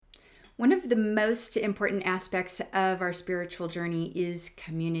One of the most important aspects of our spiritual journey is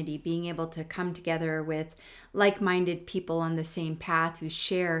community, being able to come together with like-minded people on the same path who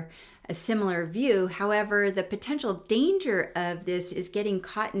share a similar view. However, the potential danger of this is getting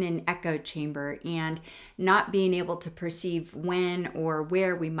caught in an echo chamber and not being able to perceive when or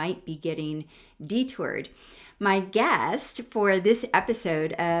where we might be getting detoured. My guest for this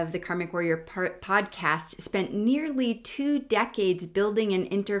episode of the Karmic Warrior podcast spent nearly 2 decades building an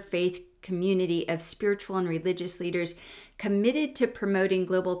interfaith community of spiritual and religious leaders committed to promoting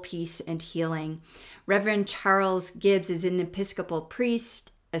global peace and healing. Reverend Charles Gibbs is an Episcopal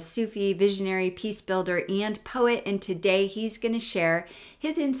priest, a Sufi visionary, peace builder, and poet, and today he's going to share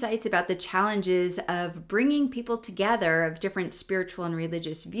his insights about the challenges of bringing people together of different spiritual and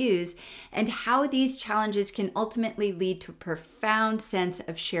religious views and how these challenges can ultimately lead to a profound sense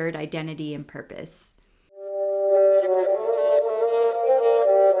of shared identity and purpose.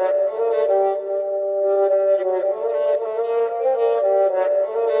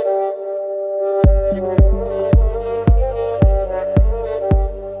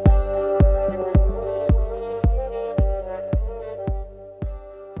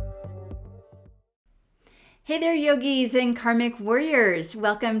 Hey there, yogis and karmic warriors.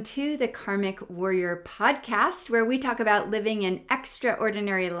 Welcome to the Karmic Warrior podcast, where we talk about living an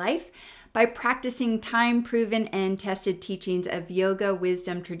extraordinary life by practicing time-proven and tested teachings of yoga,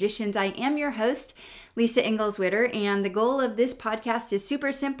 wisdom, traditions. I am your host, Lisa Ingalls-Witter, and the goal of this podcast is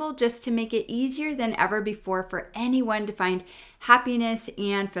super simple, just to make it easier than ever before for anyone to find happiness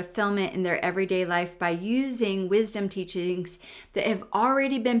and fulfillment in their everyday life by using wisdom teachings that have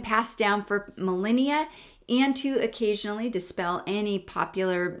already been passed down for millennia, and to occasionally dispel any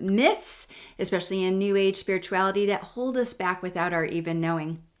popular myths, especially in New Age spirituality, that hold us back without our even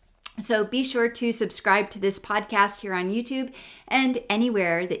knowing. So be sure to subscribe to this podcast here on YouTube and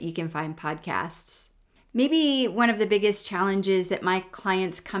anywhere that you can find podcasts. Maybe one of the biggest challenges that my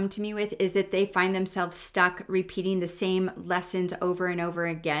clients come to me with is that they find themselves stuck repeating the same lessons over and over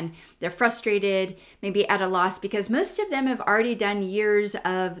again. They're frustrated, maybe at a loss, because most of them have already done years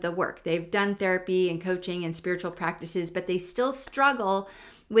of the work. They've done therapy and coaching and spiritual practices, but they still struggle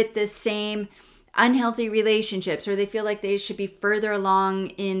with the same unhealthy relationships, or they feel like they should be further along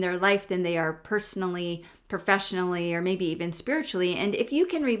in their life than they are personally, professionally, or maybe even spiritually. And if you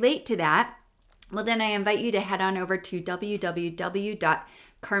can relate to that, well, then I invite you to head on over to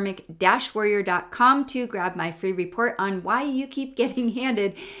www.karmic-warrior.com to grab my free report on why you keep getting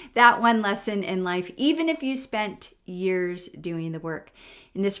handed that one lesson in life, even if you spent years doing the work.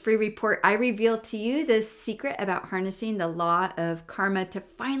 In this free report, I reveal to you the secret about harnessing the law of karma to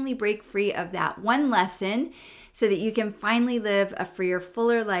finally break free of that one lesson so that you can finally live a freer,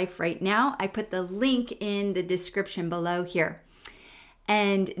 fuller life right now. I put the link in the description below here.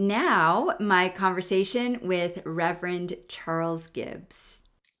 And now, my conversation with Reverend Charles Gibbs.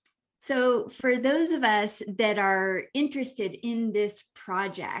 So for those of us that are interested in this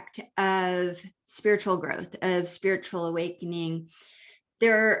project of spiritual growth, of spiritual awakening,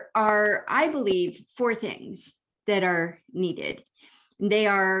 there are, I believe, 4 things that are needed. They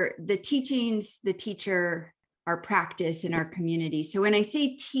are the teachings, the teacher, our practice, and our community. So when I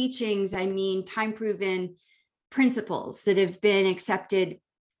say teachings, I mean time-proven principles that have been accepted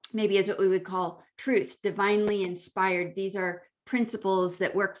maybe as what we would call truth, divinely inspired. These are principles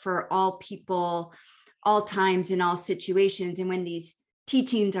that work for all people, all times, in all situations. And when these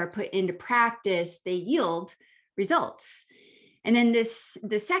teachings are put into practice, they yield results. And then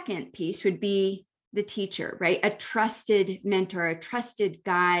the second piece would be the teacher, right? A trusted mentor, a trusted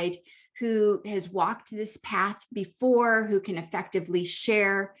guide who has walked this path before, who can effectively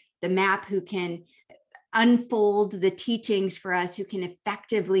share the map, who can unfold the teachings for us, who can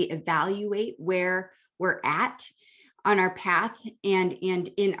effectively evaluate where we're at on our path and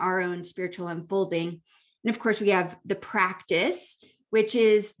in our own spiritual unfolding. And of course, we have the practice, which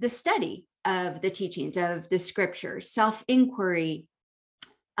is the study of the teachings of the scriptures, self-inquiry,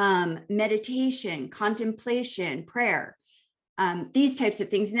 meditation, contemplation, prayer, these types of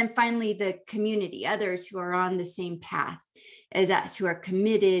things. And then finally, the community, others who are on the same path as us, who are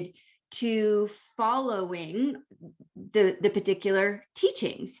committed to following the particular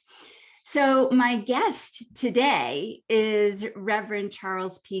teachings. So my guest today is Reverend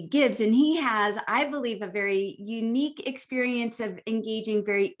Charles P. Gibbs, and he has, I believe, a very unique experience of engaging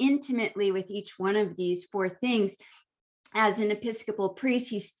very intimately with each one of these 4 things. As an Episcopal priest,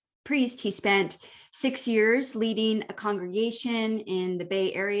 he spent 6 years leading a congregation in the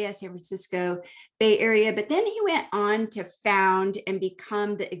Bay Area, San Francisco Bay Area. But then he went on to found and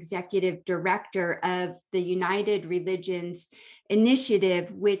become the executive director of the United Religions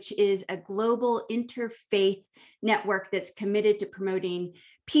Initiative, which is a global interfaith network that's committed to promoting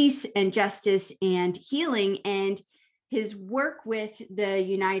peace and justice and healing. And his work with the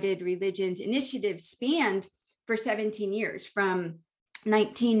United Religions Initiative spanned for 17 years, from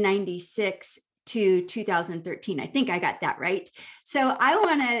 1996 to 2013. I think I got that right. So I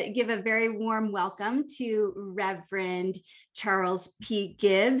want to give a very warm welcome to Reverend Charles P.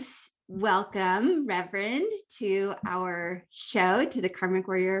 Gibbs. Welcome, Reverend, to our show, to the Karmic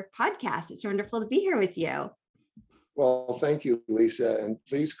Warrior podcast. It's wonderful to be here with you. Well, thank you, Lisa, and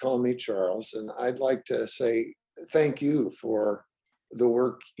please call me Charles. And I'd like to say thank you for the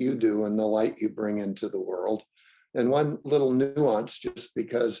work you do and the light you bring into the world. And one little nuance, just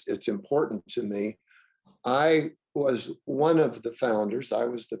because it's important to me, I was one of the founders. I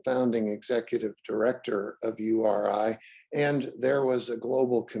was the founding executive director of URI, and there was a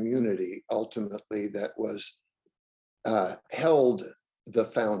global community ultimately that was held the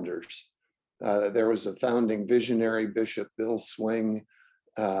founders. There was a founding visionary, Bishop Bill Swing.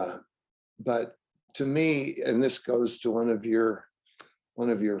 But to me, and this goes to one of your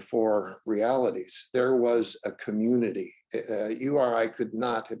four realities, there was a community. URI could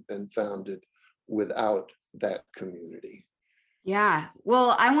not have been founded without that community. Yeah,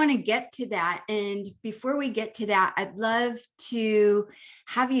 well, I want to get to that. And before we get to that, I'd love to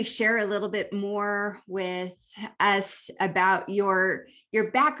have you share a little bit more with us about your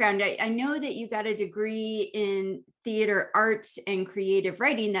background. I know that you got a degree in theater arts and creative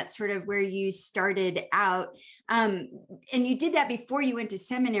writing. That's sort of where you started out. And you did that before you went to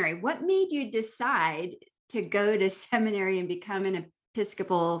seminary. What made you decide to go to seminary and become an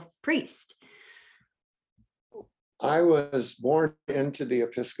Episcopal priest? I was born into the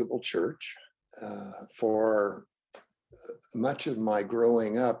Episcopal Church. For much of my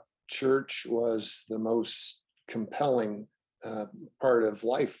growing up, church was the most compelling part of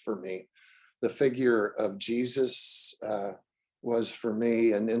life for me. The figure of Jesus was for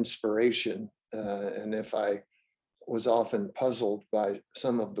me an inspiration. And if I was often puzzled by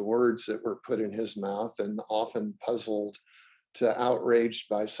some of the words that were put in his mouth, and often puzzled to outraged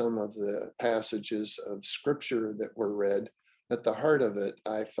by some of the passages of scripture that were read, at the heart of it,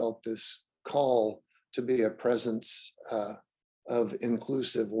 I felt this call to be a presence of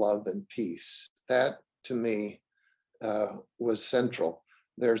inclusive love and peace. That, to me, was central.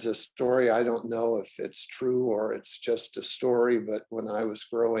 There's a story, I don't know if it's true or it's just a story, but when I was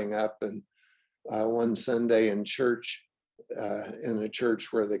growing up, and one Sunday in church, in a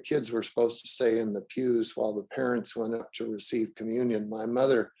church where the kids were supposed to stay in the pews while the parents went up to receive communion, my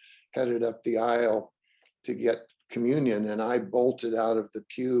mother headed up the aisle to get communion, and I bolted out of the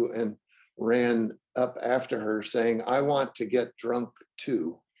pew and ran up after her saying, "I want to get drunk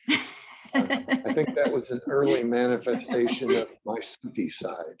too." I think that was an early manifestation of my Sufi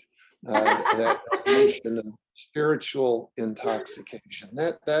side, that notion of spiritual intoxication.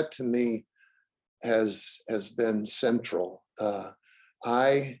 That to me has been central.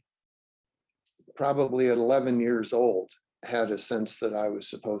 I probably at 11 years old had a sense that I was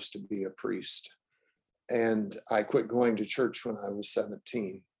supposed to be a priest. And I quit going to church when I was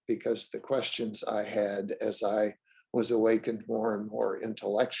 17 because the questions I had as I was awakened more and more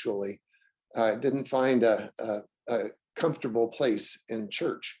intellectually, I didn't find a comfortable place in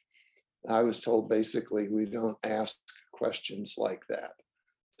church. I was told basically, we don't ask questions like that.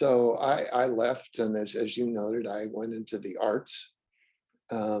 So I left, and as you noted, I went into the arts,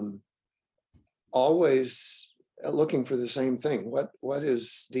 always looking for the same thing. What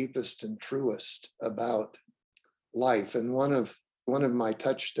is deepest and truest about life? And one of my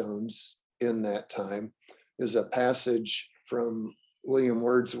touchstones in that time is a passage from William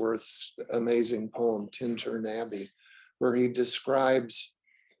Wordsworth's amazing poem, Tintern Abbey, where he describes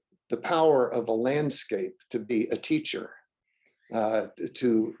the power of a landscape to be a teacher.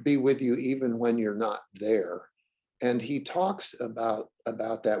 To be with you even when you're not there. And he talks about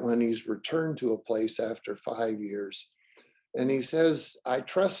that when he's returned to a place after 5 years. And he says, "I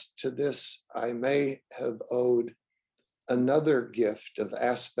trust to this I may have owed another gift of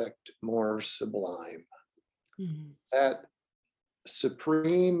aspect more sublime." Mm-hmm. That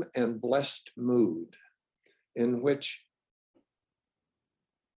supreme and blessed mood in which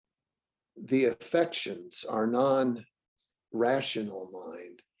the affections are non-rational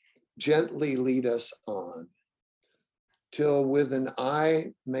mind gently lead us on, till with an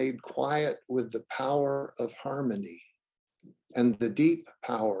eye made quiet with the power of harmony and the deep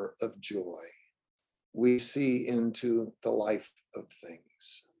power of joy, we see into the life of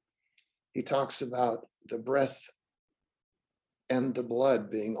things. He talks about the breath and the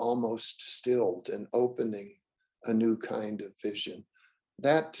blood being almost stilled and opening a new kind of vision.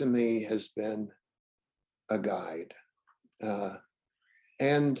 That to me has been a guide.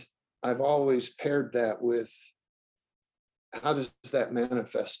 And I've always paired that with, how does that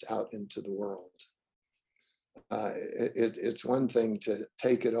manifest out into the world? It's one thing to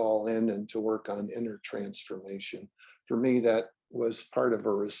take it all in and to work on inner transformation. For me, that was part of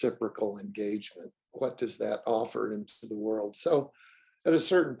a reciprocal engagement. What does that offer into the world? So at a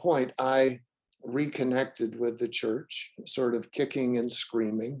certain point, I reconnected with the church, sort of kicking and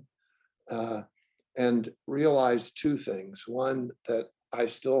screaming, and realized two things. One, that I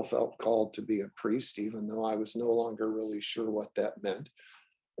still felt called to be a priest, even though I was no longer really sure what that meant.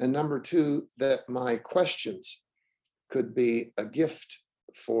 And number two, that my questions could be a gift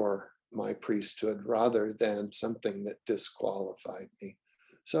for my priesthood rather than something that disqualified me.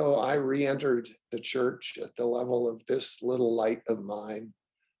 So I re-entered the church at the level of this little light of mine.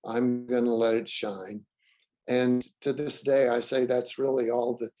 I'm going to let it shine. And to this day, I say that's really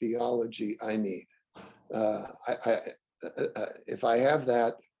all the theology I need. If I have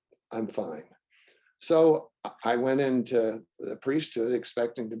that, I'm fine. So I went into the priesthood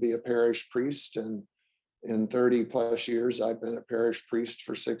expecting to be a parish priest, and in 30 plus years, I've been a parish priest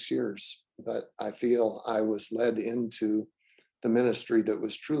for 6 years. But I feel I was led into the ministry that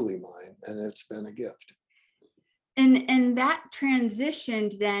was truly mine, and it's been a gift. And that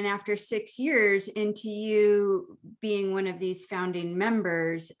transitioned then after 6 years into you being one of these founding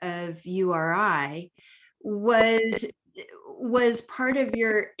members of URI. Was part of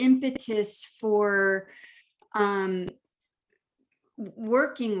your impetus for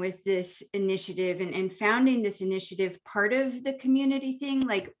working with this initiative and founding this initiative part of the community thing?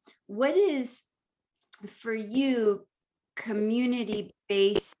 Like, what is for you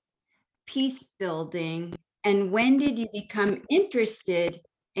community-based peace building, and when did you become interested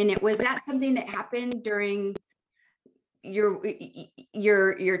in it? Was that something that happened during your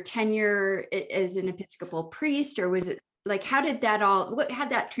tenure as an Episcopal priest, or was it like, how did that what had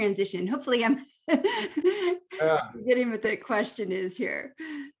that transition? Hopefully I'm getting what the question is here.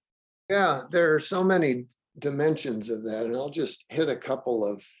 Yeah, there are so many dimensions of that, and I'll just hit a couple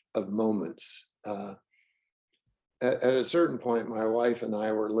of moments. At a certain point, my wife and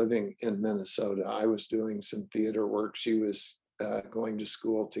I were living in Minnesota. I was doing some theater work. She was going to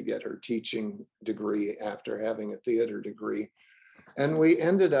school to get her teaching degree after having a theater degree. And we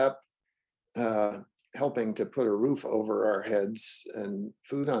ended up helping to put a roof over our heads and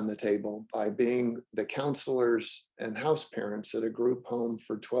food on the table by being the counselors and house parents at a group home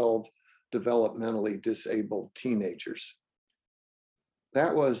for 12 developmentally disabled teenagers.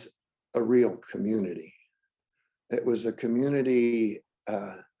 That was a real community. It was a community,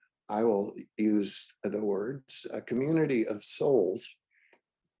 I will use the words, a community of souls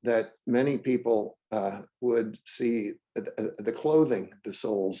that many people would see the clothing the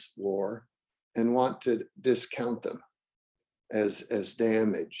souls wore and want to discount them as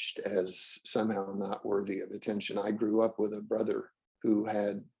damaged, as somehow not worthy of attention. I grew up with a brother who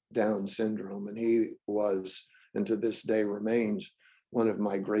had Down syndrome, and he was, and to this day remains, one of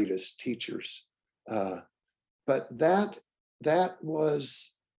my greatest teachers. But that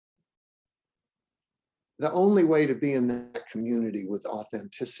was the only way to be in that community with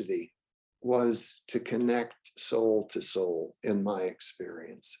authenticity, was to connect soul to soul, in my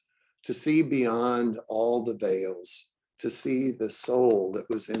experience, to see beyond all the veils, to see the soul that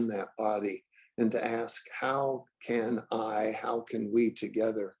was in that body, and to ask, how can we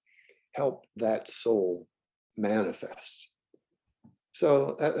together help that soul manifest?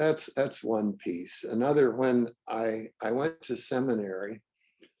 So that's one piece. Another, when I went to seminary,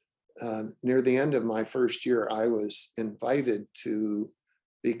 near the end of my first year, I was invited to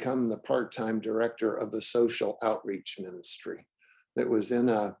become the part-time director of a social outreach ministry that was in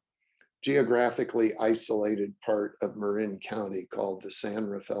a geographically isolated part of Marin County called the San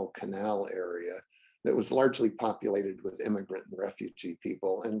Rafael Canal area, that was largely populated with immigrant and refugee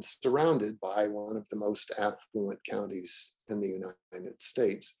people and surrounded by one of the most affluent counties in the United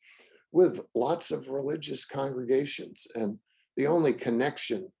States, with lots of religious congregations. And the only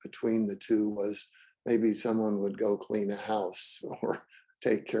connection between the two was maybe someone would go clean a house or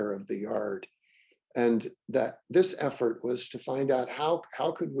take care of the yard. And that this effort was to find out how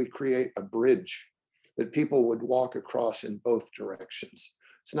could we create a bridge that people would walk across in both directions.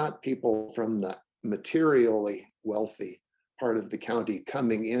 It's not people from the materially wealthy part of the county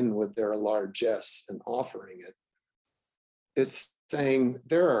coming in with their largesse and offering it. It's saying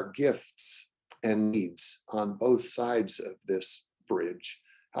there are gifts and needs on both sides of this bridge.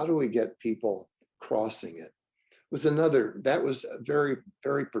 How do we get people crossing it? that was a very,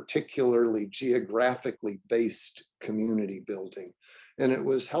 very particularly geographically based community building. And it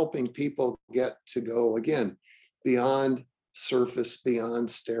was helping people get to go again beyond surface, beyond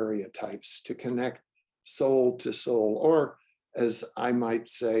stereotypes, to connect soul to soul, or as I might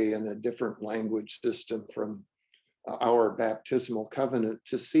say in a different language system from our baptismal covenant,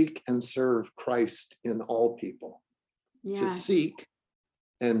 to seek and serve Christ in all people. To seek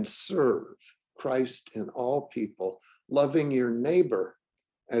and serve Christ in all people, loving your neighbor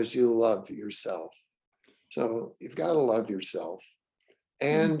as you love yourself. So you've got to love yourself,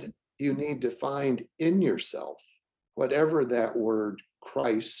 and you need to find in yourself whatever that word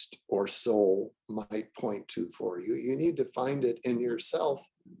Christ or soul might point to for you. You need to find it in yourself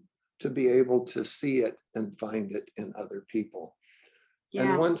to be able to see it and find it in other people.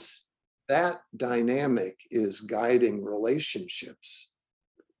 And once that dynamic is guiding relationships,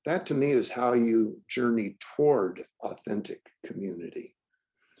 that to me is how you journey toward authentic community.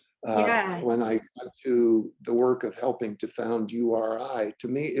 When I got to the work of helping to found URI, to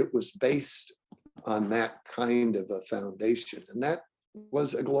me, it was based on that kind of a foundation. And that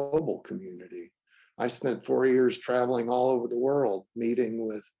was a global community. I spent 4 years traveling all over the world, meeting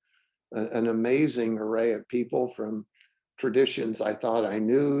with an amazing array of people, from traditions I thought I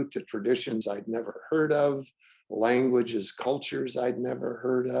knew to traditions I'd never heard of, languages, cultures I'd never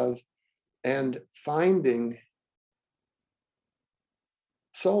heard of, and finding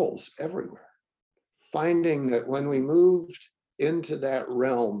souls everywhere. Finding that when we moved into that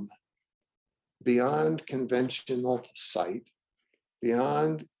realm beyond conventional sight,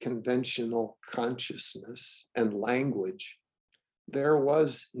 beyond conventional consciousness and language, there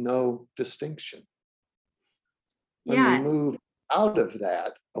was no distinction. When we move out of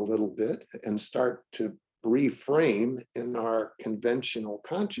that a little bit and start to reframe in our conventional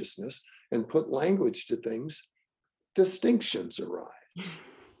consciousness and put language to things, distinctions arise.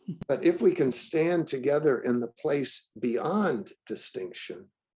 But if we can stand together in the place beyond distinction,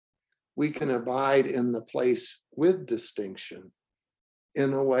 we can abide in the place with distinction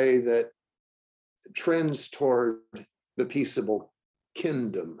in a way that trends toward the peaceable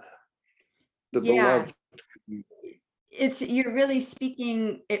kingdom, the beloved community. You're really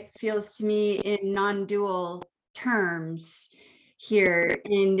speaking, it feels to me, in non-dual terms here.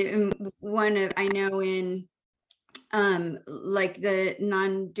 And I know in like the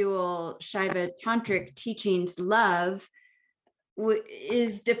non-dual Shaiva tantric teachings, love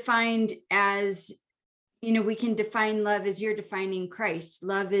is defined as, we can define love as you're defining Christ.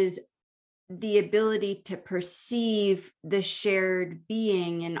 Love is the ability to perceive the shared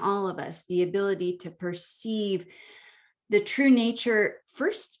being in all of us, the ability to perceive the true nature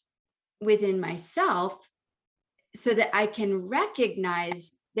first within myself, so that I can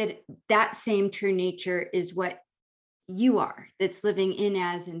recognize that that same true nature is what you are, that's living in,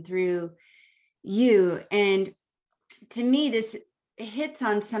 as, and through you. And to me, this hits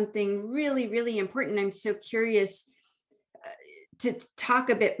on something really, really important. I'm so curious to talk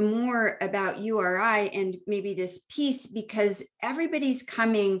a bit more about URI and maybe this piece, because everybody's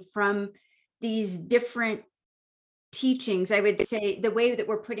coming from these different teachings. I would say the way that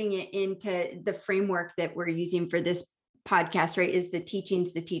we're putting it into the framework that we're using for this podcast, right, is the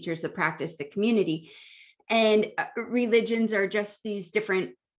teachings, the teachers, the practice, the community. And religions are just these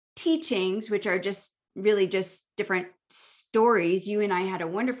different teachings, which are just really just different stories. You and I had a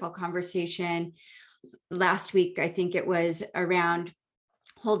wonderful conversation last week, I think it was, around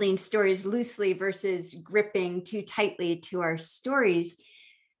holding stories loosely versus gripping too tightly to our stories.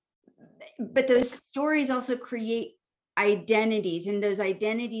 But those stories also create identities, and those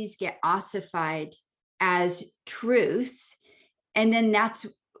identities get ossified as truth. And then that's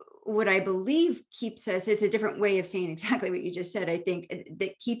what I believe keeps us, it's a different way of saying exactly what you just said, I think,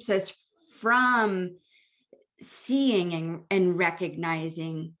 that keeps us from seeing and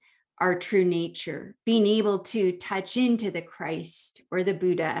recognizing our true nature, being able to touch into the Christ or the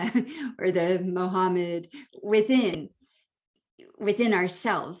Buddha or the Mohammed within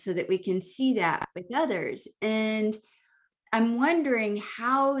ourselves, so that we can see that with others. And I'm wondering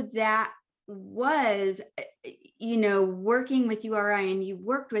how that was, working with URI, and you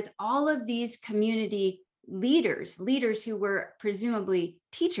worked with all of these community leaders who were presumably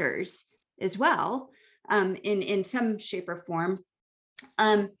teachers as well, in some shape or form.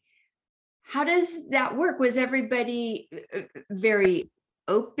 How does that work? Was everybody very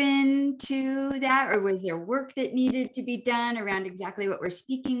open to that, or was there work that needed to be done around exactly what we're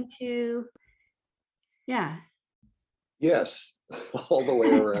speaking to? Yeah. Yes, all the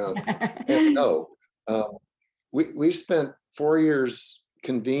way around. And no, we spent 4 years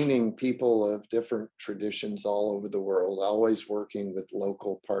convening people of different traditions all over the world, always working with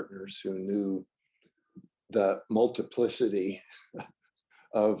local partners who knew the multiplicity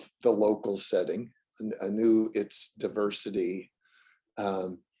of the local setting, knew its diversity.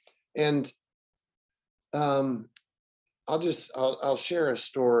 And I'll share a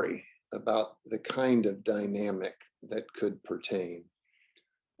story about the kind of dynamic that could pertain.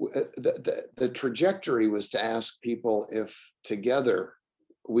 The trajectory was to ask people if together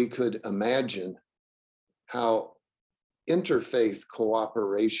we could imagine how interfaith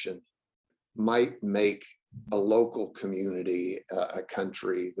cooperation might make a local community, a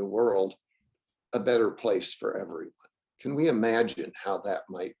country, the world, a better place for everyone. Can we imagine how that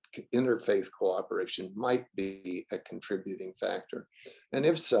might, interfaith cooperation might be a contributing factor? And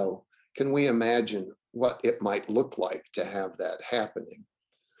if so, can we imagine what it might look like to have that happening?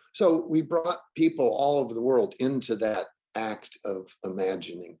 So we brought people all over the world into that act of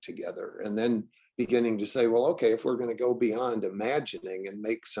imagining together, and then beginning to say, well, okay, if we're going to go beyond imagining and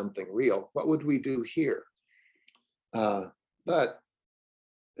make something real, what would we do here? But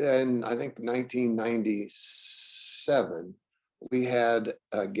in, I think, 1997, we had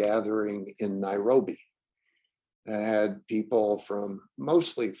a gathering in Nairobi. I had people from,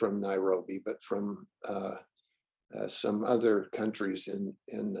 mostly from Nairobi, but from some other countries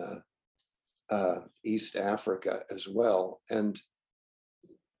in East Africa as well. And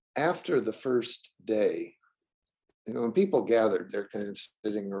after the first day, when people gathered, they're kind of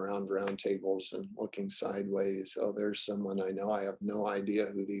sitting around round tables and looking sideways. Oh, there's someone I know. I have no idea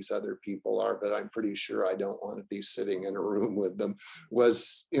who these other people are, but I'm pretty sure I don't want to be sitting in a room with them. It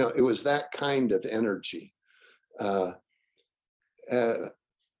was that kind of energy.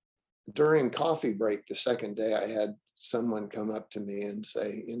 During coffee break the second day, I had someone come up to me and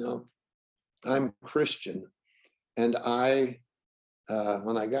say, I'm Christian, and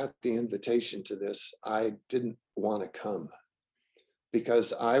when I got the invitation to this, I didn't want to come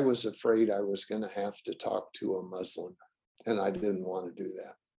because I was afraid I was going to have to talk to a Muslim, and I didn't want to do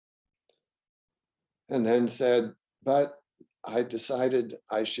that. And then said, but I decided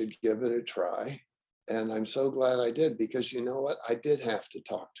I should give it a try. And I'm so glad I did, because you know what? I did have to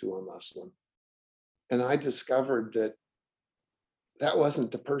talk to a Muslim. And I discovered that that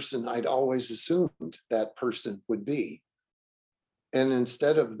wasn't the person I'd always assumed that person would be. And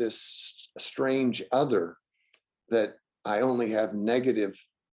instead of this strange other that I only have negative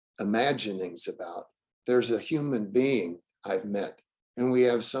imaginings about, there's a human being I've met, and we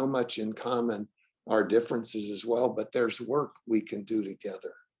have so much in common, our differences as well, but there's work we can do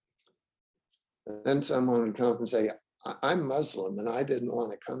together. And then someone would come up and say, I'm Muslim and I didn't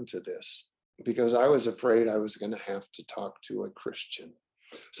want to come to this because I was afraid I was going to have to talk to a Christian.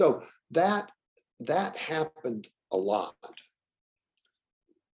 So that happened a lot.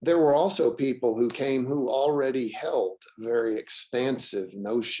 There were also people who came who already held a very expansive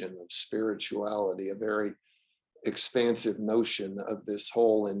notion of spirituality, a very expansive notion of this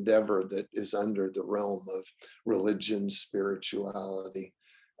whole endeavor that is under the realm of religion, spirituality,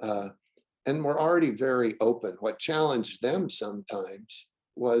 and were already very open. What challenged them sometimes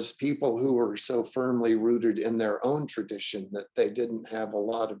was people who were so firmly rooted in their own tradition that they didn't have a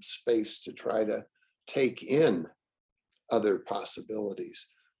lot of space to try to take in other possibilities.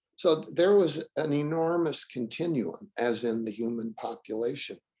 So there was an enormous continuum, as in the human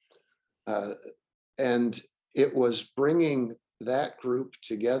population. And it was bringing that group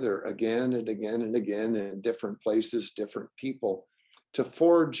together again and again and again in different places, different people, to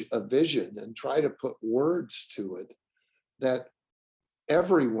forge a vision and try to put words to it that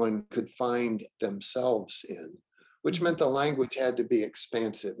everyone could find themselves in, which meant the language had to be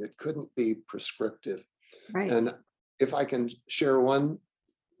expansive. It couldn't be prescriptive. Right. And if I can share one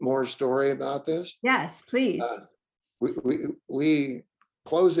more story about this. Yes, please. We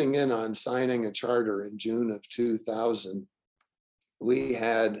closing in on signing a charter in June of 2000, we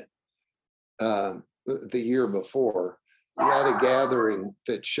had the year before, we had a gathering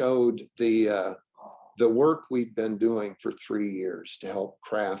that showed the work we've been doing for 3 years to help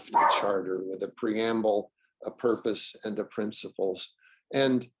craft a charter with a preamble, a purpose, and a principles.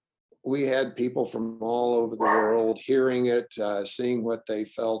 And we had people from all over the world hearing it, seeing what they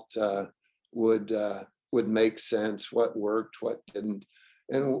felt would make sense, what worked, what didn't.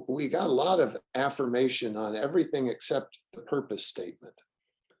 And we got a lot of affirmation on everything except the purpose statement.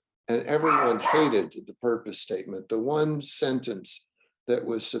 And everyone hated the purpose statement, the one sentence that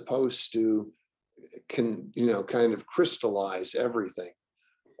was supposed to kind of crystallize everything.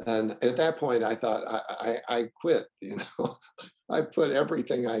 And at that point, I thought, I quit. I put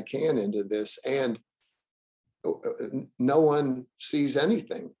everything I can into this. And no one sees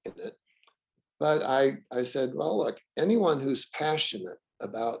anything in it. But I said, well, look, anyone who's passionate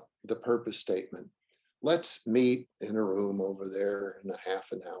about the purpose statement, let's meet in a room over there in a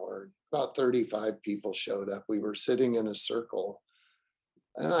half an hour. About 35 people showed up. We were sitting in a circle.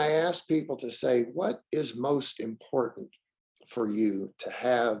 And I asked people to say, what is most important for you to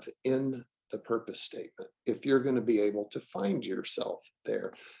have in the purpose statement if you're going to be able to find yourself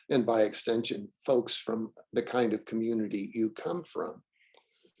there? And by extension, folks from the kind of community you come from.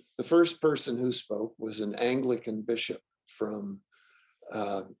 The first person who spoke was an Anglican bishop from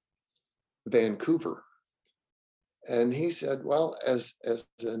Vancouver. And he said, well, as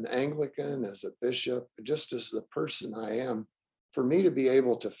an Anglican, as a bishop, just as the person I am, for me to be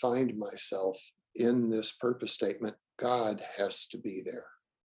able to find myself in this purpose statement, God has to be there.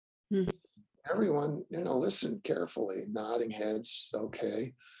 Mm-hmm. Everyone, listened carefully, nodding heads,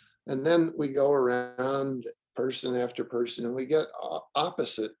 okay. And then we go around person after person, and we get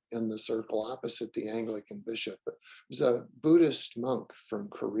opposite in the circle, opposite the Anglican bishop. It was a Buddhist monk from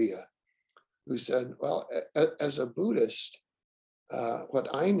Korea who said, well, as a Buddhist, what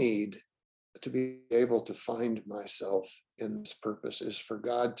I need to be able to find myself in this purpose is for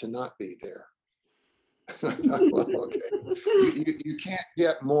God to not be there. I thought, well, okay, you can't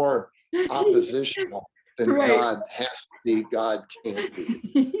get more oppositional than right. God has to be, God can't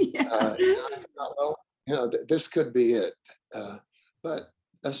be. Yeah. And I thought, well, this could be it. But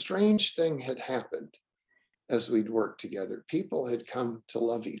a strange thing had happened as we'd worked together. People had come to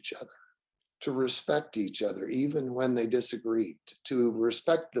love each other, to respect each other, even when they disagreed, to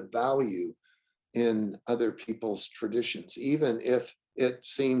respect the value in other people's traditions, even if it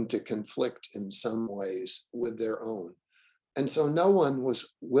seemed to conflict in some ways with their own. And so no one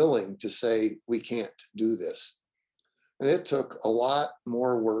was willing to say, we can't do this. And it took a lot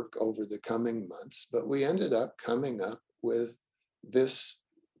more work over the coming months, but we ended up coming up with this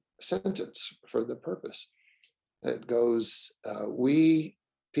sentence for the purpose. It goes, we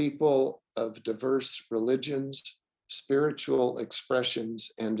people of diverse religions, spiritual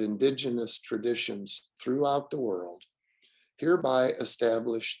expressions, and indigenous traditions throughout the world hereby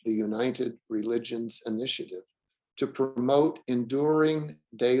establish the United Religions Initiative to promote enduring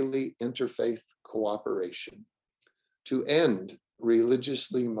daily interfaith cooperation, to end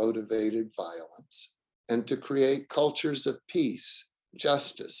religiously motivated violence, and to create cultures of peace,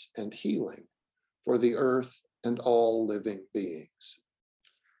 justice, and healing for the earth and all living beings.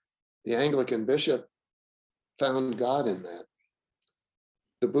 The Anglican bishop found God in that.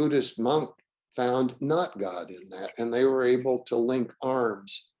 The Buddhist monk found not God in that, and they were able to link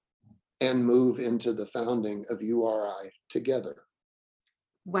arms and move into the founding of URI together.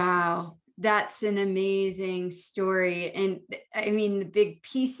 Wow, that's an amazing story. And I mean, the big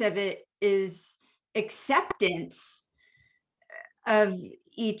piece of it is acceptance of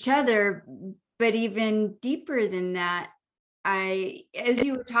each other, but even deeper than that, as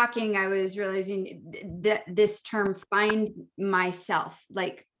you were talking, I was realizing that this term, find myself,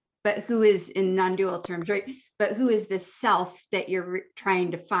 but who is in non-dual terms, right? But who is the self that you're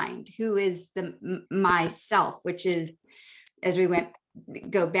trying to find? Who is the myself, which is, as we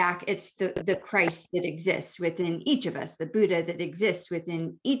go back, it's the Christ that exists within each of us, the Buddha that exists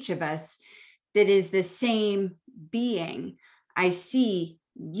within each of us, that is the same being. I see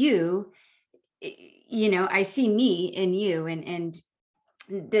you, I see me in you, and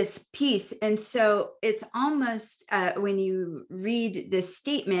this piece. And so it's almost when you read this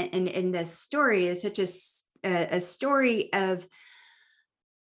statement and the story is such a story of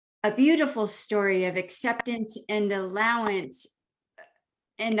a beautiful story of acceptance and allowance.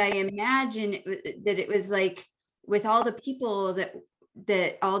 And I imagine that it was like with all the people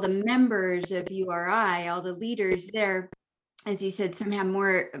that all the members of URI, all the leaders there, as you said, some have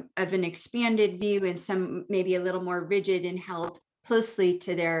more of an expanded view and some maybe a little more rigid and held closely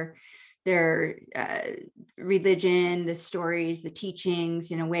to their religion, the stories, the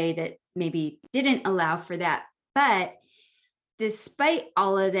teachings in a way that maybe didn't allow for that. But despite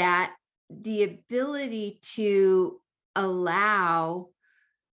all of that, the ability to allow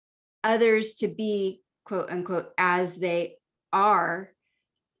others to be, quote unquote, as they are,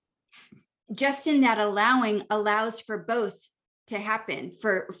 just in that allowing allows for both to happen,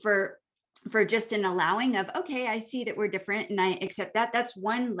 for just an allowing of, okay, I see that we're different and I accept that. That's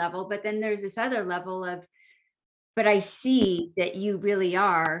one level. But then there's this other level of, but I see that you really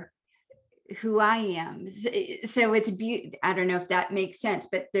are who I am. So it's beauty. I don't know if that makes sense,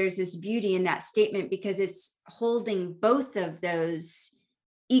 but there's this beauty in that statement because it's holding both of those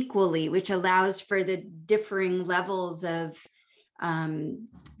equally, which allows for the differing levels of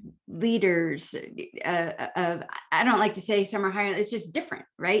leaders of, I don't like to say some are higher, it's just different,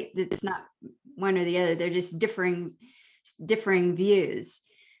 right? It's not one or the other, they're just differing views.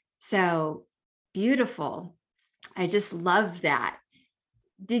 So beautiful. I just love that.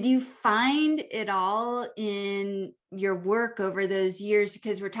 Did you find it all in your work over those years?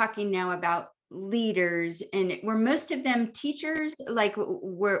 Because we're talking now about leaders, and were most of them teachers? Like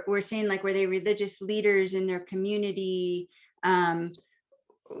we're saying, like, were they religious leaders in their community?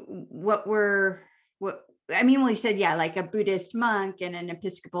 What I mean, we said, yeah, like a Buddhist monk and an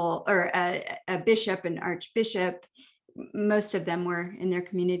Episcopal, or a bishop and archbishop. Most of them were in their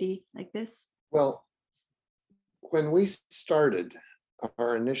community like this. Well, when we started,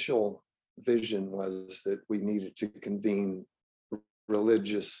 our initial vision was that we needed to convene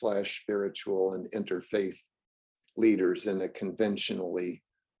religious / spiritual and interfaith leaders in a conventionally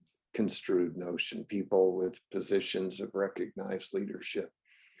construed notion, people with positions of recognized leadership.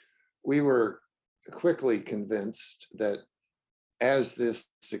 We were quickly convinced that as this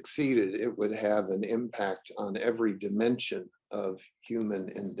succeeded, it would have an impact on every dimension of human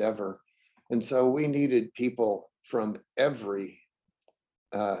endeavor. And so we needed people from every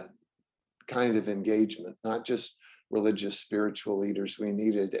kind of engagement, not just religious, spiritual leaders. We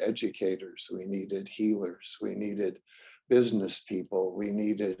needed educators, we needed healers, we needed business people, we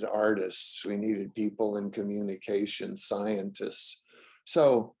needed artists, we needed people in communication, scientists.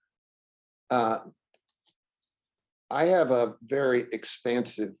 So I have a very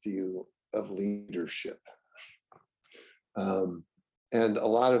expansive view of leadership. And a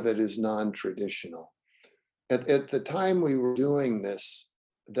lot of it is non-traditional. At the time we were doing this,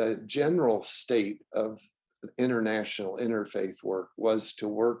 the general state of international interfaith work was to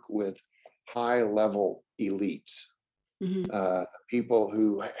work with high-level elites, people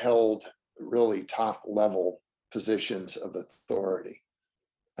who held really top-level positions of authority.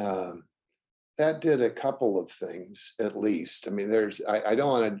 That did a couple of things, at least. I mean, I don't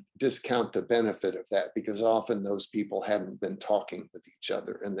want to discount the benefit of that, because often those people hadn't been talking with each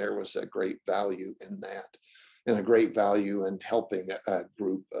other, and there was a great value in that, and a great value in helping a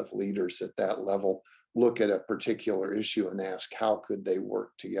group of leaders at that level look at a particular issue and ask how could they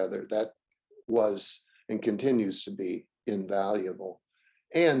work together. That was and continues to be invaluable.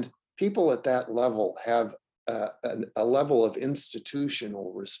 And people at that level have a level of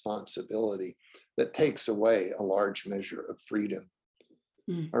institutional responsibility that takes away a large measure of freedom.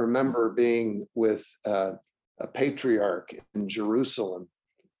 I remember being with a patriarch in Jerusalem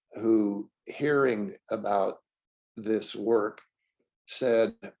who, hearing about this work,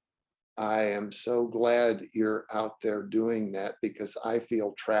 said, "I am so glad you're out there doing that, because I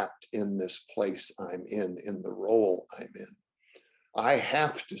feel trapped in this place I'm in the role I'm in. I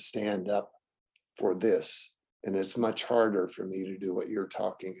have to stand up for this, and it's much harder for me to do what you're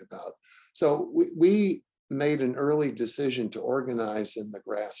talking about." So we made an early decision to organize in the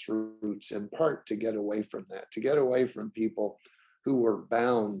grassroots, in part to get away from that, to get away from people who were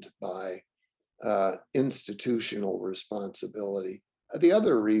bound by institutional responsibility. The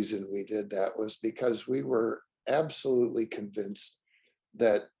other reason we did that was because we were absolutely convinced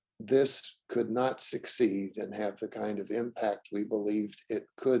that this could not succeed and have the kind of impact we believed it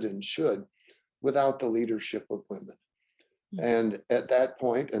could and should without the leadership of women. And at that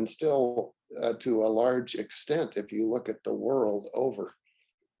point, and still to a large extent, if you look at the world over,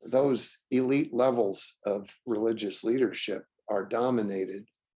 those elite levels of religious leadership are dominated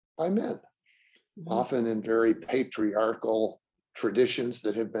by men, often in very patriarchal traditions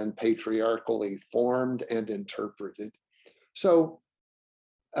that have been patriarchally formed and interpreted. So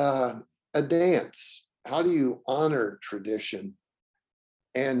a dance, how do you honor tradition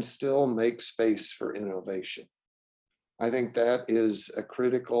and still make space for innovation? I think that is a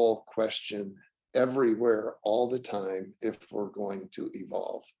critical question everywhere, all the time, if we're going to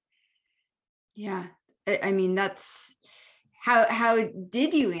evolve. Yeah. I mean, that's how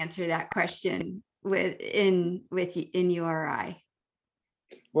did you answer that question in URI?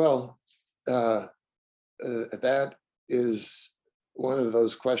 Well, that is one of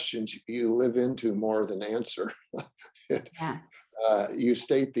those questions you live into more than answer. Yeah. You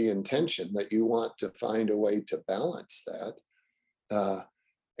state the intention that you want to find a way to balance that.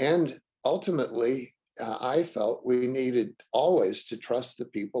 And ultimately, I felt we needed always to trust the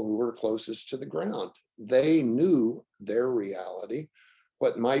people who were closest to the ground. They knew their reality.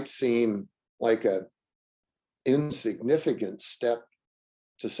 What might seem like an insignificant step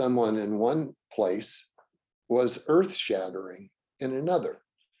to someone in one place was earth-shattering in another.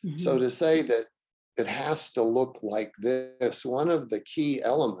 So to say that it has to look like this, one of the key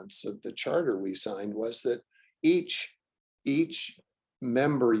elements of the charter we signed was that each each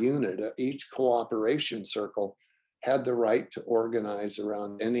member unit, each cooperation circle had the right to organize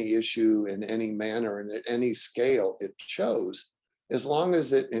around any issue in any manner and at any scale it chose, as long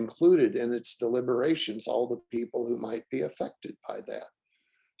as it included in its deliberations all the people who might be affected by that.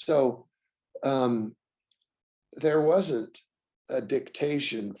 So there wasn't a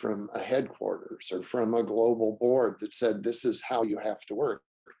dictation from a headquarters or from a global board that said, this is how you have to work.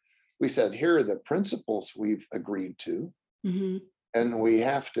 We said, here are the principles we've agreed to, and we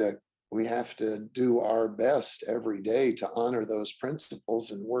have to do our best every day to honor those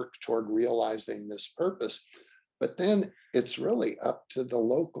principles and work toward realizing this purpose. But then it's really up to the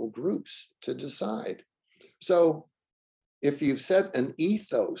local groups to decide. So if you've set an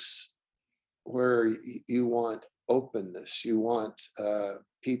ethos where you want openness, you want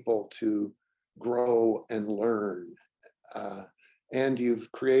people to grow and learn, and you've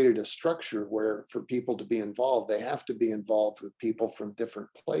created a structure where for people to be involved, they have to be involved with people from different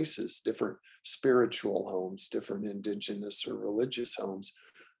places, different spiritual homes, different indigenous or religious homes,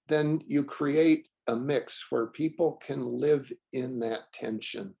 then you create a mix where people can live in that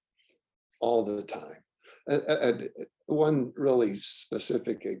tension all the time. One really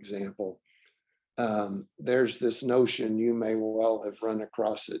specific example, there's this notion, you may well have run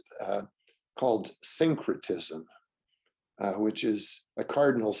across it, called syncretism, which is a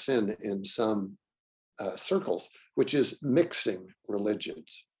cardinal sin in some circles, which is mixing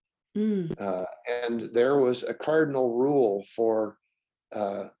religions. And there was a cardinal rule for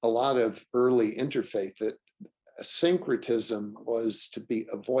a lot of early interfaith that syncretism was to be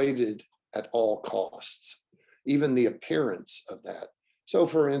avoided at all costs, even the appearance of that. So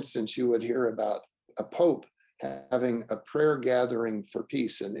for instance, you would hear about a pope having a prayer gathering for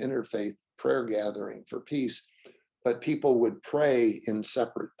peace, an interfaith prayer gathering for peace, but people would pray in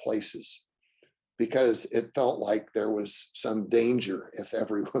separate places because it felt like there was some danger if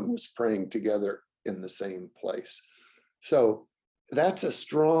everyone was praying together in the same place. So that's a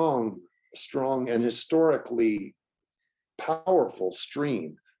strong and historically powerful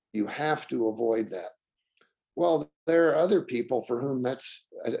stream. You have to avoid that. Well, there are other people for whom that's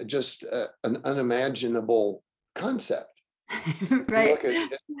just an unimaginable concept. Right. You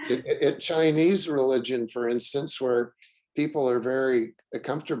look at Chinese religion, for instance, where people are very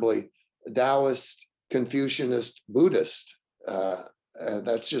comfortably Taoist, Confucianist, Buddhist.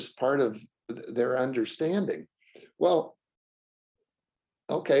 That's just part of their understanding. Well,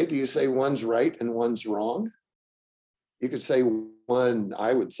 okay, do you say one's right and one's wrong? You could say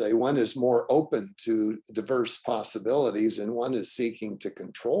I would say one is more open to diverse possibilities and one is seeking to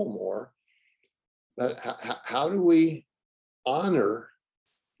control more. But how do we honor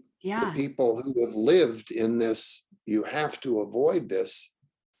the people who have lived in this, you have to avoid this,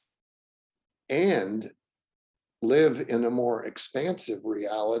 and live in a more expansive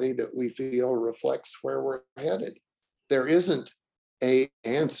reality that we feel reflects where we're headed? There isn't an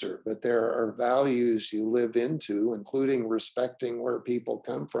answer, but there are values you live into, including respecting where people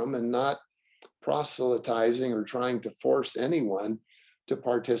come from and not proselytizing or trying to force anyone to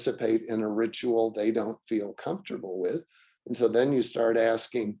participate in a ritual they don't feel comfortable with. And so then you start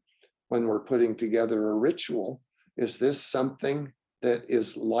asking, when we're putting together a ritual, is this something that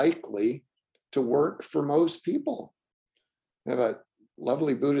is likely to work for most people? I have a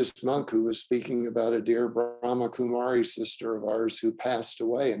lovely Buddhist monk who was speaking about a dear Brahma Kumari sister of ours who passed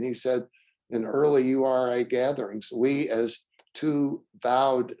away. And he said, in early URI gatherings, we as two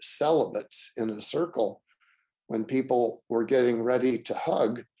vowed celibates in a circle, when people were getting ready to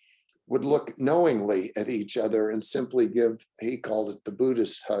hug, would look knowingly at each other and simply give, he called it the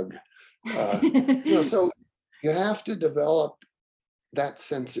Buddhist hug. So you have to develop that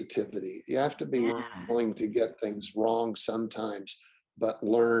sensitivity. You have to be willing to get things wrong sometimes, but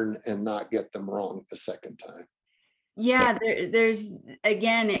learn and not get them wrong a second time. Yeah, there's,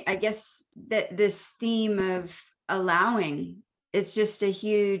 again, I guess that this theme of allowing, it's just a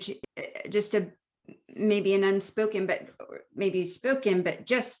huge, maybe an unspoken, but maybe spoken, but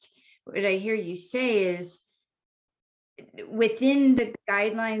just what I hear you say is within the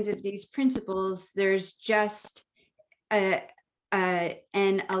guidelines of these principles, there's just an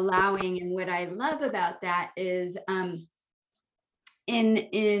allowing. And what I love about that is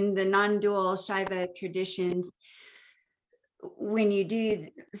in the non-dual Shaiva traditions, when you do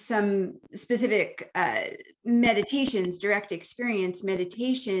some specific meditations, direct experience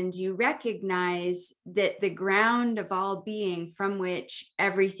meditations, you recognize that the ground of all being from which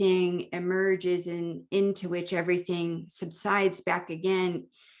everything emerges and into which everything subsides back again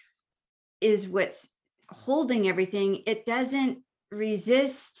is what's holding everything. It doesn't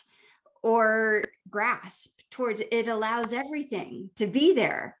resist or grasp towards, it allows everything to be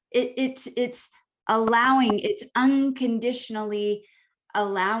there. It's allowing, it's unconditionally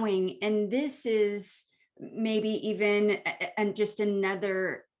allowing. And this is maybe even and just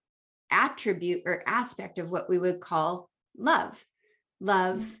another attribute or aspect of what we would call love.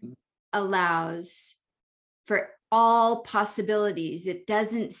 Love allows for all possibilities. It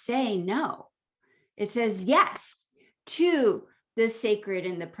doesn't say no. It says yes to the sacred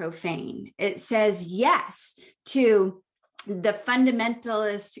and the profane. It says yes to the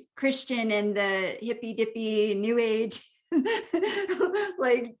fundamentalist Christian and the hippy dippy new age,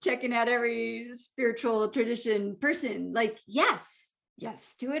 like checking out every spiritual tradition person. Like, yes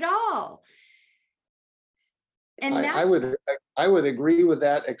to it all. And I would agree with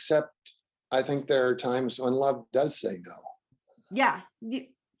that, except I think there are times when love does say no. Yeah,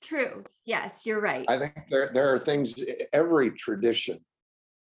 true. Yes, you're right. I think there are things, every tradition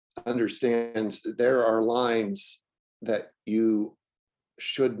understands that there are lines that you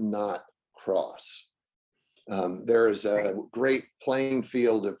should not cross. There is a great playing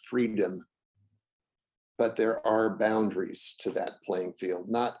field of freedom, but there are boundaries to that playing field.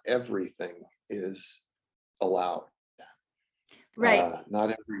 Not everything is allowed. Right.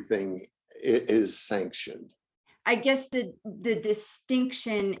 Not everything is sanctioned. I guess the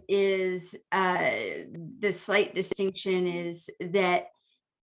distinction is, the slight distinction is that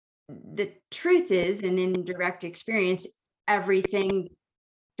the truth is, and in direct experience, everything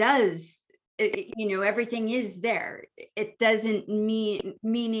does, everything is there. It doesn't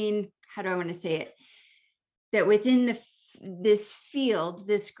meaning, how do I want to say it? That within this field,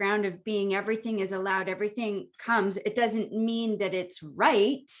 this ground of being, everything is allowed, everything comes. It doesn't mean that it's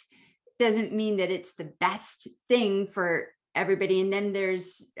right. Doesn't mean that it's the best thing for everybody. And then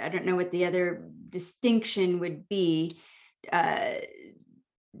there's, I don't know what the other distinction would be.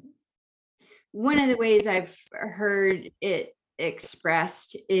 One of the ways I've heard it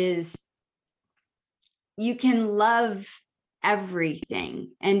expressed is you can love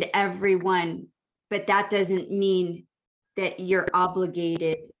everything and everyone, but that doesn't mean that you're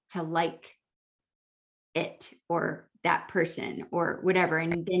obligated to like it or that person or whatever.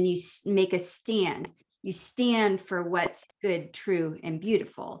 And then you make a stand. You stand for what's good, true, and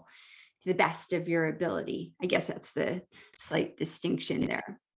beautiful to the best of your ability. I guess that's the slight distinction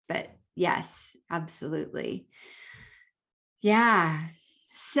there. But yes, absolutely. Yeah.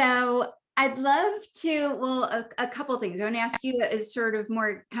 So I'd love to, well, a couple things. I want to ask you is sort of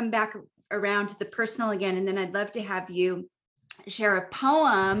more come back around to the personal again. And then I'd love to have you share a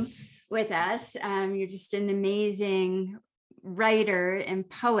poem with us. You're just an amazing writer and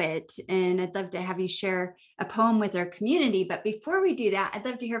poet, and I'd love to have you share a poem with our community. But before we do that, I'd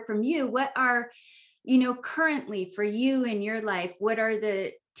love to hear from you. What are, currently for you in your life, what are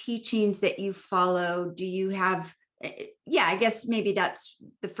the teachings that you follow? Do you have, I guess maybe that's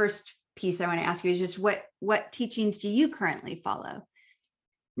the first piece I want to ask you is just what teachings do you currently follow?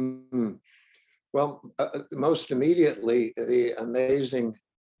 Mm-hmm. Well, most immediately, the amazing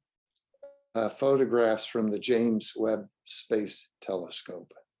photographs from the James Webb Space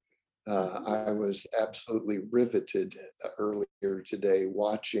Telescope. I was absolutely riveted earlier today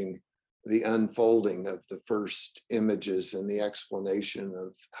watching the unfolding of the first images and the explanation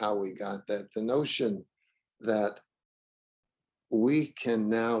of how we got that. The notion that we can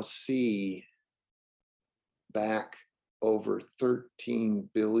now see back over 13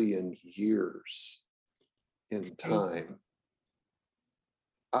 billion years in time.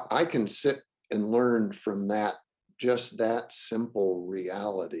 I can sit and learn from that, just that simple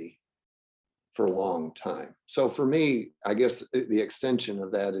reality for a long time. So for me, I guess the extension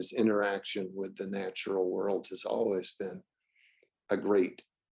of that is interaction with the natural world has always been a great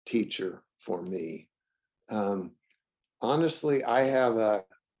teacher for me. Honestly, I have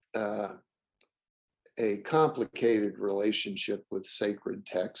a complicated relationship with sacred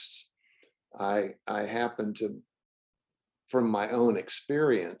texts. I happen to, from my own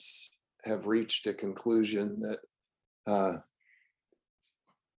experience, have reached a conclusion that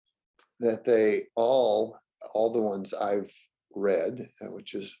that they all the ones I've read,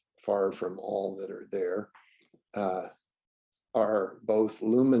 which is far from all that are there, are both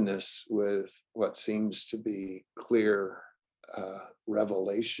luminous with what seems to be clear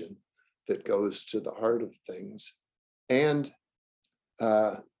revelation that goes to the heart of things, and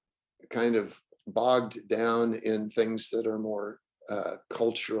kind of bogged down in things that are more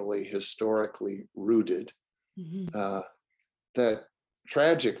culturally, historically rooted, that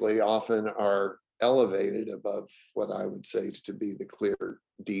tragically often are elevated above what I would say to be the clear,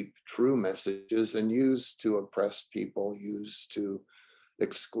 deep, true messages, and used to oppress people, used to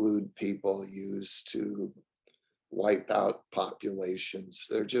exclude people, used to wipe out populations.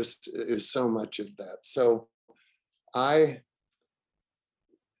 There's so much of that. So I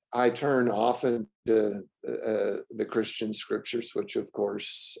turn often to the Christian scriptures, which of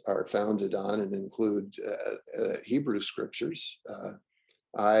course are founded on and include Hebrew scriptures.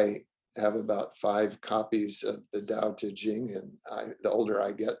 I have about 5 copies of the Tao Te Ching, and the older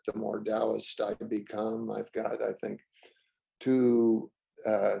I get, the more Taoist I become. I've got, I think, 2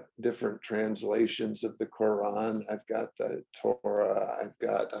 different translations of the Quran. I've got the Torah. I've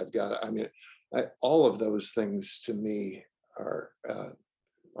got. All of those things to me are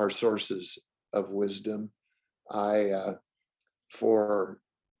sources of wisdom. For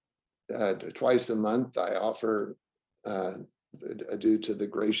twice a month, I offer, due to the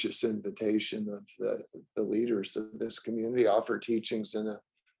gracious invitation of the leaders of this community, offer teachings in a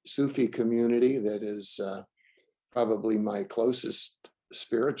Sufi community that is probably my closest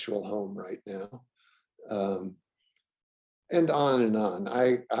spiritual home right now. And on and on.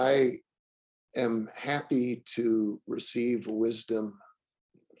 I am happy to receive wisdom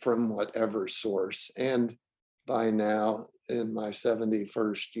from whatever source. And by now, in my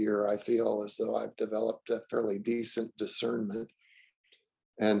 71st year, I feel as though I've developed a fairly decent discernment.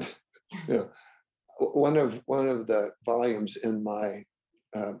 And one of the volumes in my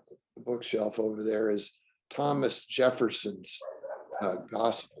bookshelf over there is Thomas Jefferson's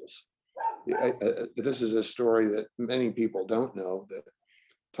Gospels. This is a story that many people don't know, that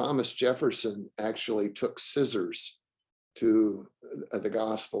Thomas Jefferson actually took scissors to the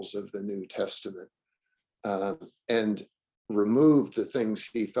Gospels of the New Testament and removed the things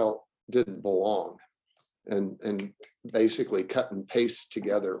he felt didn't belong, and basically cut and paste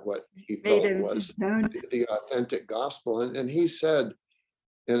together what he felt was the authentic gospel. And he said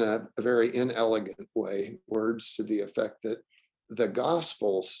in a very inelegant way, words to the effect that the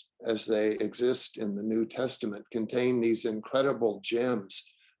Gospels, as they exist in the New Testament, contain these incredible gems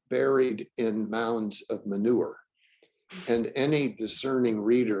buried in mounds of manure. And any discerning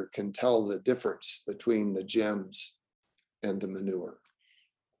reader can tell the difference between the gems and the manure.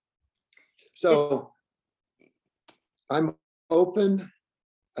 So I'm open,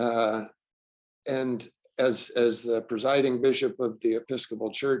 and as the presiding bishop of the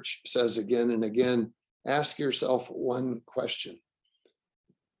Episcopal Church says again and again, ask yourself one question: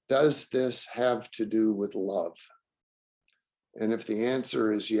 does this have to do with love? And if the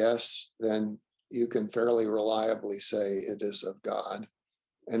answer is yes, then you can fairly reliably say it is of God.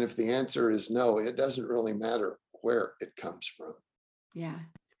 And if the answer is no, it doesn't really matter where it comes from. Yeah.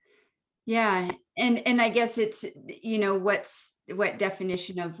 Yeah. And I guess it's, what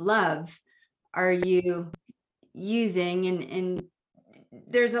definition of love are you using? And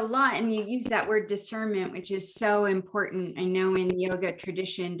there's a lot, and you use that word discernment, which is so important. I know in yoga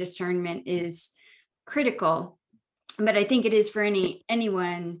tradition, discernment is critical, but I think it is for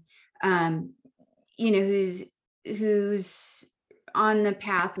anyone, who's on the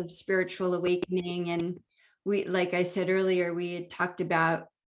path of spiritual awakening. And we, like I said earlier, we had talked about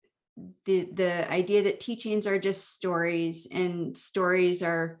the idea that teachings are just stories, and stories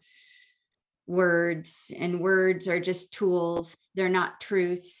are words, and words are just tools. They're not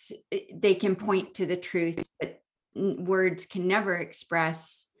truths. They can point to the truth, but words can never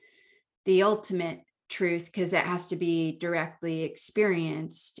express the ultimate truth, because that has to be directly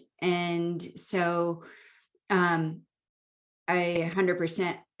experienced. And so I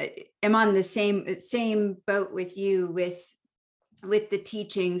 100% am on the same boat with you with the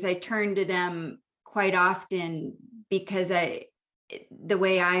teachings. I turn to them quite often because the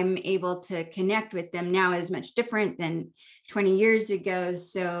way I'm able to connect with them now is much different than 20 years ago.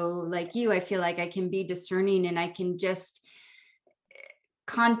 So like you, I feel like I can be discerning, and I can just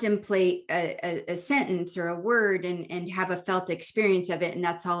contemplate a sentence or a word and have a felt experience of it. And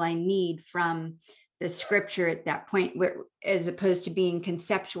that's all I need from the scripture at that point, as opposed to being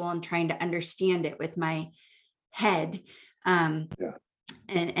conceptual and trying to understand it with my head, and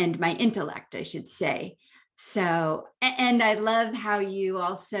my intellect, I should say. So, and I love how you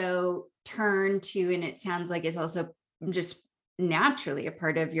also turn to, and it sounds like it's also just naturally a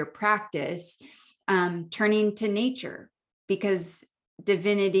part of your practice, turning to nature, because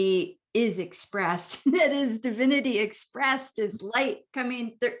divinity is expressed. That is, divinity expressed as light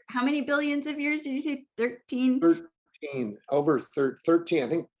coming. How many billions of years did you say? 13? 13, over 13, I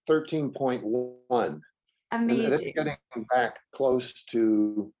think 13.1. Amazing. And that's getting back close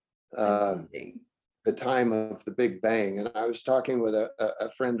to the time of the Big Bang. And I was talking with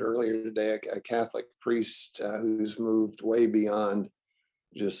a friend earlier today, a Catholic priest who's moved way beyond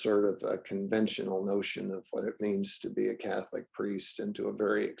just sort of a conventional notion of what it means to be a Catholic priest into a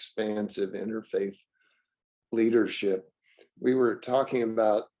very expansive interfaith leadership, we were talking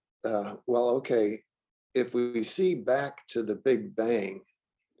about, well, okay, if we see back to the Big Bang,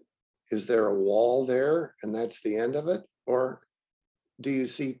 is there a wall there and that's the end of it? Or do you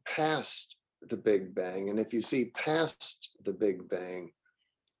see past the Big Bang? And if you see past the Big Bang,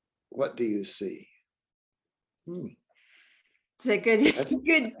 what do you see? It's a good, That's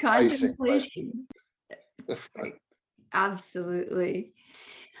good an icing contemplation. question. Absolutely.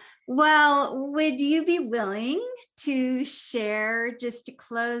 Well, would you be willing to share, just to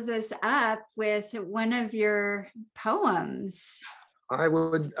close us up, with one of your poems? I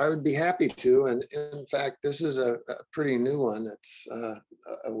would be happy to. And in fact, this is a pretty new one. It's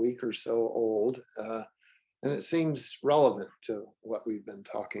a week or so old. And it seems relevant to what we've been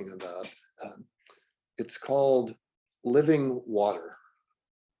talking about. It's called Living Water.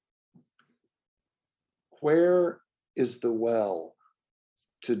 Where is the well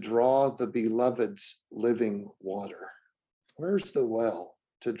to draw the beloved's living water? Where's the well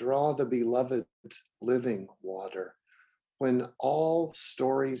to draw the beloved's living water when all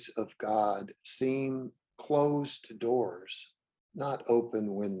stories of God seem closed doors, not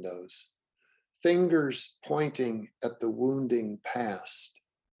open windows? Fingers pointing at the wounding past,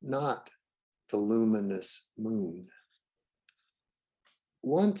 not the luminous moon.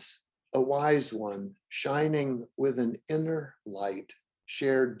 Once a wise one, shining with an inner light,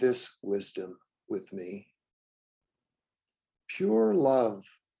 shared this wisdom with me. Pure love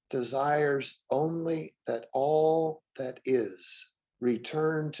desires only that all that is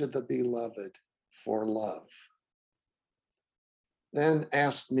return to the beloved for love. Then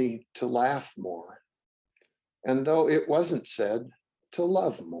asked me to laugh more, and though it wasn't said, to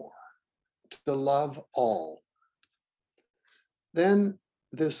love more, to love all. Then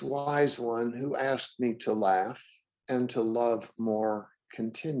this wise one who asked me to laugh and to love more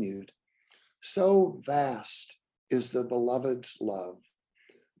continued, so vast is the beloved's love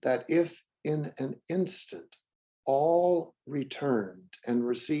that if in an instant all returned and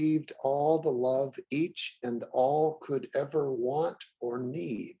received all the love each and all could ever want or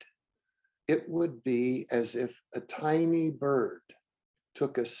need, it would be as if a tiny bird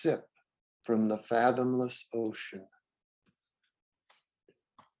took a sip from the fathomless ocean.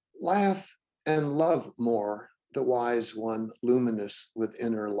 Laugh and love more, the wise one, luminous with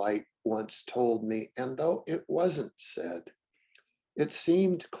inner light, once told me, and though it wasn't said, it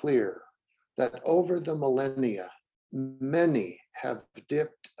seemed clear that over the millennia, many have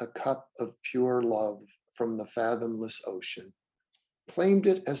dipped a cup of pure love from the fathomless ocean, claimed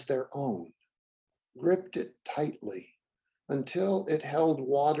it as their own, gripped it tightly until it held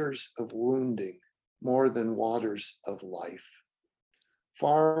waters of wounding more than waters of life,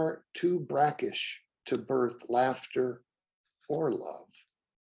 far too brackish to birth laughter or love.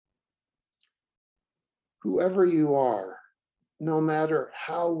 Whoever you are, no matter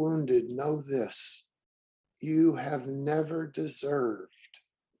how wounded, know this: you have never deserved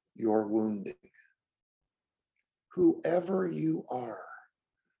your wounding. Whoever you are,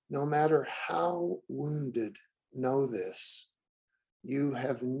 no matter how wounded, know this: you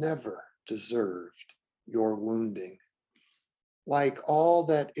have never deserved your wounding. Like all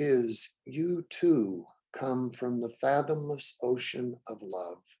that is, you too come from the fathomless ocean of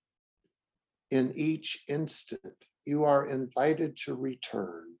love. In each instant, you are invited to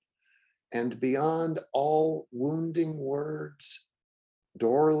return, and beyond all wounding words,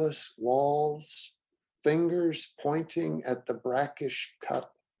 doorless walls, fingers pointing at the brackish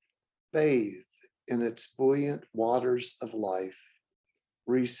cup, bathe in its buoyant waters of life.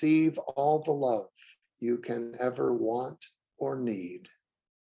 Receive all the love you can ever want or need.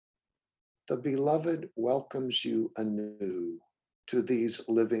 The beloved welcomes you anew to these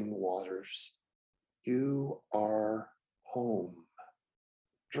living waters. You are home.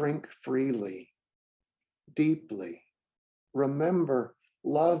 Drink freely, deeply. Remember,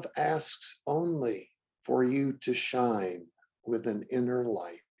 love asks only for you to shine with an inner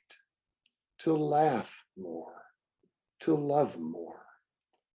light, to laugh more, to love more,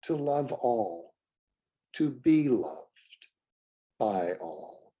 to love all, to be loved by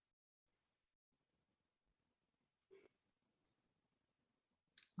all.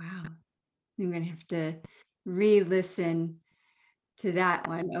 Wow. I'm going to have to re-listen to that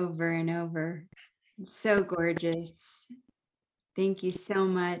one over and over. It's so gorgeous. Thank you so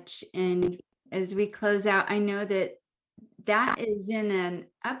much. And as we close out, I know that that is in an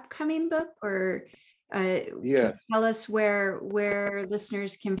upcoming book, or can you tell us where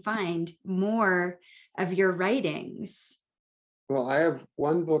listeners can find more of your writings? Well, I have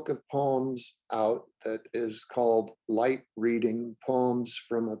one book of poems out that is called Light Reading: Poems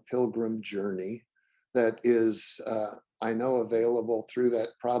from a Pilgrim Journey. that is, I know, available through that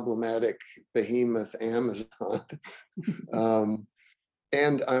problematic behemoth Amazon.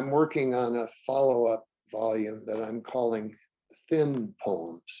 And I'm working on a follow-up volume that I'm calling Thin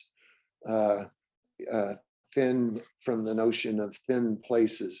Poems. Thin from the notion of thin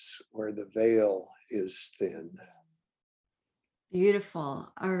places where the veil is thin. Beautiful.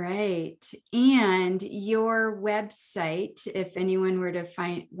 All right. And your website, if anyone were to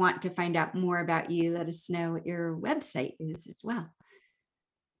want to find out more about you, let us know what your website is as well.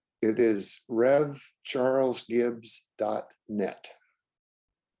 It is revcharlesgibbs.net.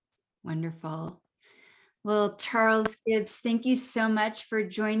 Wonderful. Well, Charles Gibbs, thank you so much for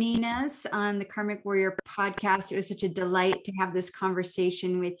joining us on the Karmic Warrior podcast. It was such a delight to have this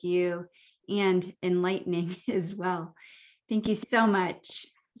conversation with you, and enlightening as well. Thank you so much.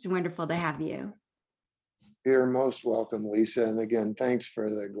 It's wonderful to have you. You're most welcome, Lisa. And again, thanks for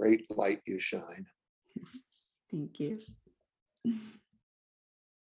the great light you shine. Thank you.